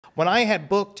When I had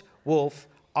booked Wolf,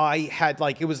 I had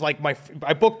like, it was like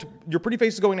I booked Your Pretty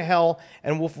Face is Going to Hell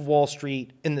and Wolf of Wall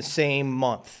Street in the same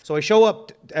month. So I show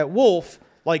up at Wolf,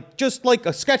 like just like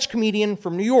a sketch comedian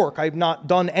from New York. I've not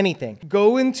done anything.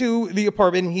 Go into the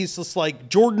apartment and he's just like,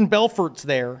 Jordan Belfort's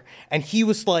there. And he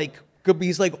was like,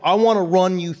 he's like, I want to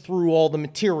run you through all the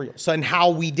materials and how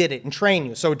we did it and train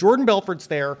you. So Jordan Belfort's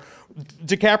there.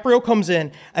 DiCaprio comes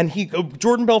in and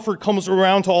Jordan Belfort comes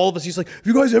around to all of us. He's like, have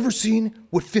you guys ever seen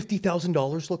what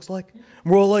 $50,000 looks like?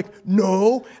 And we're all like,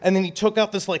 no. And then he took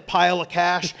out this like pile of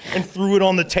cash and threw it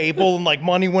on the table and like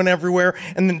money went everywhere.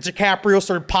 And then DiCaprio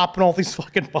started popping all these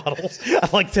fucking bottles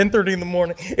at like 10:30 in the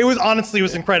morning. It was honestly, it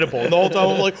was incredible. And the whole time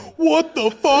I was like, what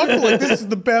the fuck? Like, this is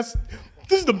the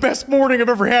best morning I've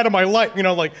ever had in my life. You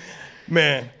know, like,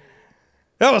 man,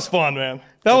 that was fun, man.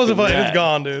 That was fun. It's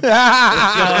gone, dude. It's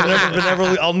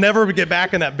gone. I'll never get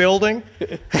back in that building.